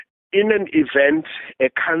in an event, a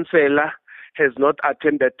councillor has not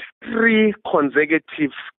attended 3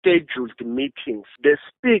 consecutive scheduled meetings, the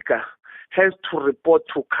Speaker has to report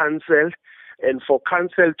to Council, and for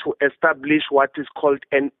Council to establish what is called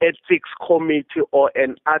an ethics committee or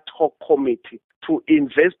an ad hoc committee to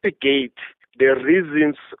investigate the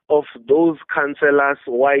reasons of those councillors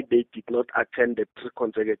why they did not attend the 3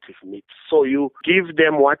 consecutive meetings. So you give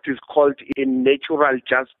them what is called in natural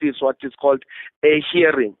justice, what is called a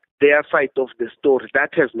hearing, their side of the story.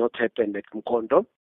 That has not happened at Mkondo.